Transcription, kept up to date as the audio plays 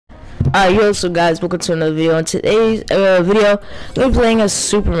Alright, yo, so guys, welcome to another video. In today's video, I'm playing as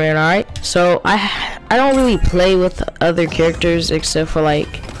Superman, alright? So, I don't really play with other characters except for,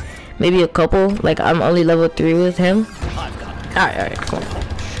 like, maybe a couple. Like, I'm only level 3 with him. Alright, cool.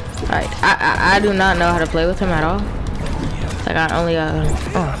 Alright, I do not know how to play with him at all. Like, I only,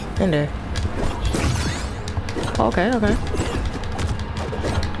 oh, in there. Okay.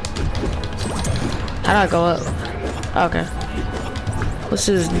 How do I go up? Okay. This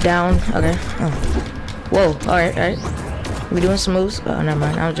is down. Okay. Oh. Whoa. Alright. We doing some moves? Oh, never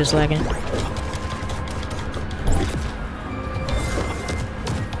mind. I was just lagging.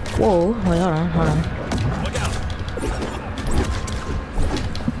 Whoa. Wait, hold on.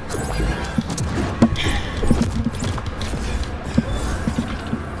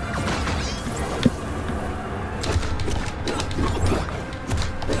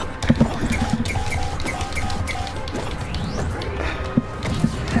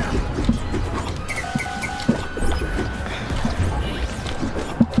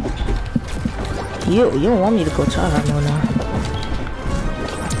 You don't want me to go try that more now.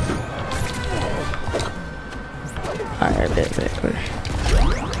 Alright, bet.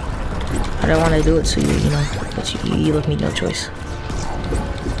 I don't want to do it to you, you know, but you left me no choice.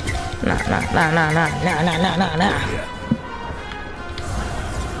 Nah.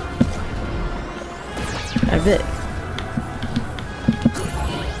 I bet.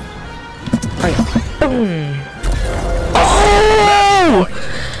 Alright. Boom. Oh!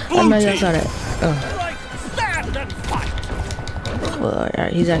 I might have saw that. Oh. Well,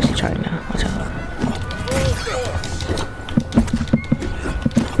 alright, he's actually trying now. Watch out.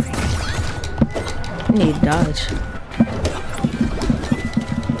 I need to dodge.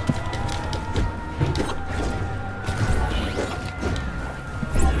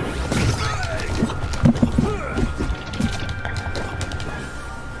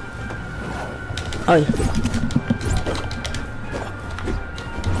 Oh.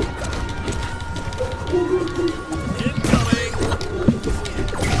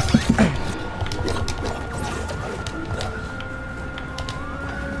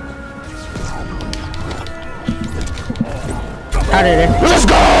 Out of there. Let's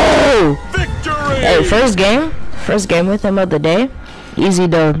go! Victory! Hey, first game with him of the day. Easy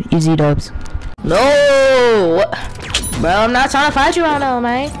dubs. No! Bro, I'm not trying to fight you right now,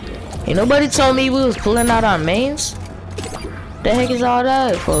 man. Ain't nobody told me we was pulling out our mains. The heck is all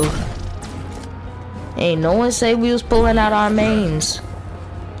that, folks? Ain't no one say we was pulling out our mains.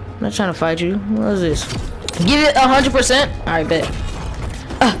 I'm not trying to fight you. What is this? Give it 100%. Alright, bet.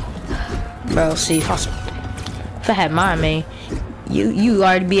 Bro, see, if I had my main, you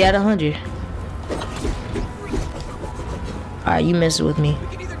already be at 100. Alright, you messing with me. We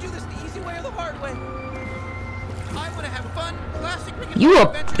can either do this the easy way or the hard way. I want to have fun, classic. You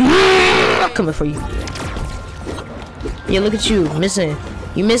up? I'm coming for you. Yeah, look at you, missing.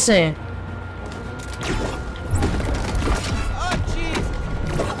 You missing. Oh,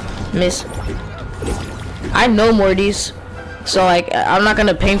 jeez. Miss. I know more of these, so like I'm not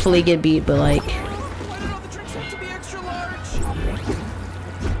gonna painfully get beat, but like.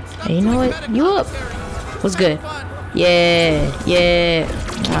 Hey, you know what? You up? What's good? Yeah.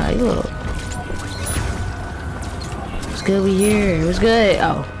 Alright, you up? What's good? We here. What's good?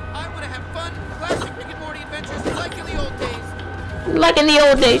 Oh. I want to have fun, classic Rick and Morty adventures like in the old days. Like in the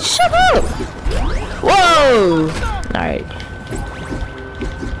old days. Shut up! Whoa! Alright.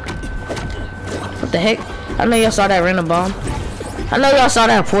 What the heck? I know y'all saw that random bomb. I know y'all saw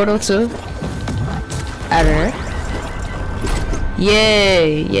that portal too. Out of there.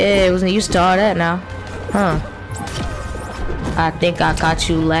 Yeah, wasn't used to all that now. Huh. I think I got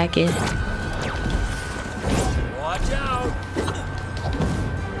you lacking. Watch out.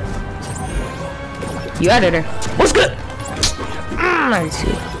 You out of there. What's good? Let's see.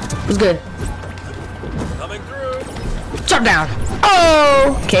 What's good? Coming through. Chop down.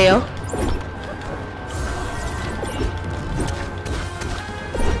 Oh, KO.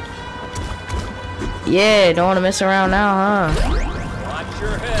 Yeah, don't want to mess around now, huh? Watch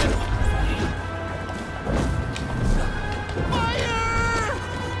your head.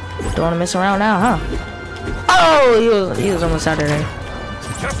 Fire! Don't want to mess around now, huh? Oh, he was almost out of there.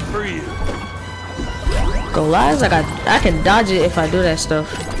 Just for you. Go lies, like I can dodge it if I do that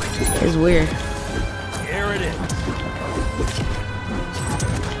stuff. It's weird. Here it is.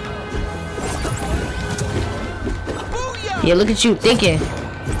 Booyah! Yeah, look at you thinking.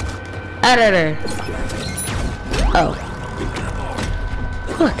 Out of there. Oh.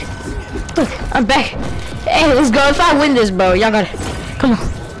 Look, I'm back. Hey, let's go. If I win this, bro, y'all gotta. Come on.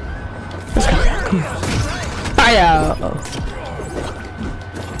 Let's go. Come on. Fire.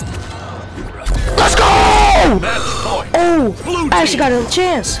 Oh, I actually got a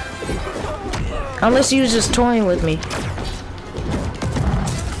chance. Unless he was just toying with me.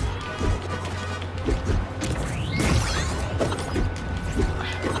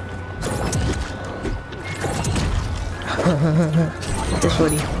 This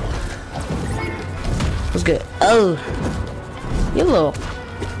 40. What's good? Oh, you little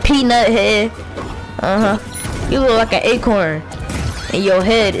peanut head. You look like an acorn, and your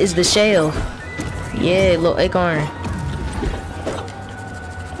head is the shell. Yeah, little acorn.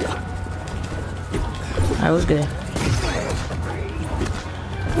 Alright, what's good?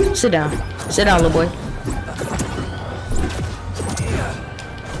 Sit down, little boy.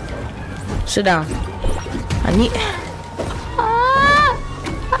 Sit down. I need.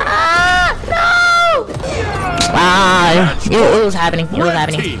 No! It was happening. It was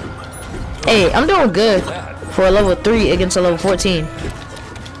happening. Hey, I'm doing good for a level 3 against a level 14.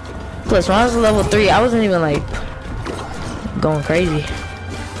 Plus, when I was a level 3, I wasn't even like going crazy.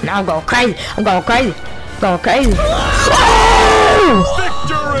 Now I'm going crazy. I'm going crazy. Going crazy. Oh!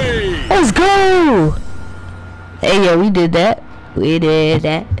 Victory! Let's go! Hey, yo, we did that. We did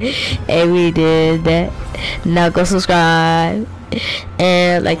that. Hey, we did that. Now go subscribe.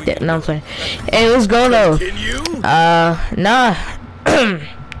 And like that. No, I'm playing. Hey, let's go though. Nah.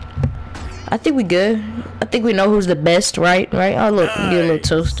 I think we good. I think we know who's the best, right? Right? Oh, look, give a little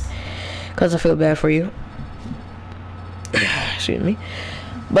toast. Cause I feel bad for you. Excuse me.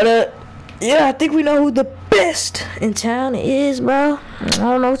 But yeah, I think we know who the best in town is, bro. I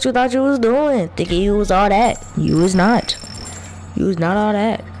don't know what you thought you was doing. Thinking you was all that. You was not. You was not all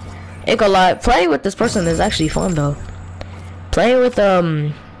that. Ain't gonna lie, playing with this person is actually fun though. Playing with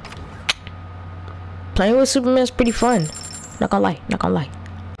Superman is pretty fun. Not gonna lie, not gonna lie.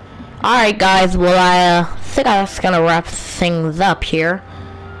 Alright guys, well I think I was gonna wrap things up here.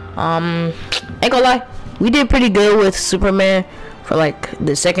 Ain't gonna lie, we did pretty good with Superman for like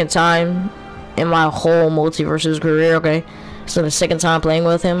the second time in my whole multiverses career, okay? So the second time playing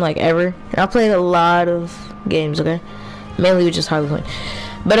with him like ever. And I played a lot of games, okay? Mainly with just Harley Quinn.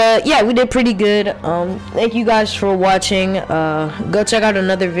 But yeah, we did pretty good. Thank you guys for watching. Go check out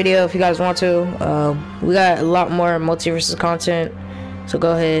another video if you guys want to. We got a lot more multiverses content, so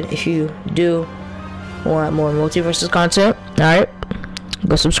go ahead if you do want more multiverses content. Alright,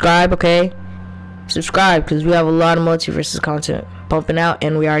 go subscribe, okay? Subscribe, because we have a lot of multiverses content pumping out,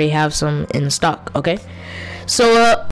 and we already have some in stock, okay? So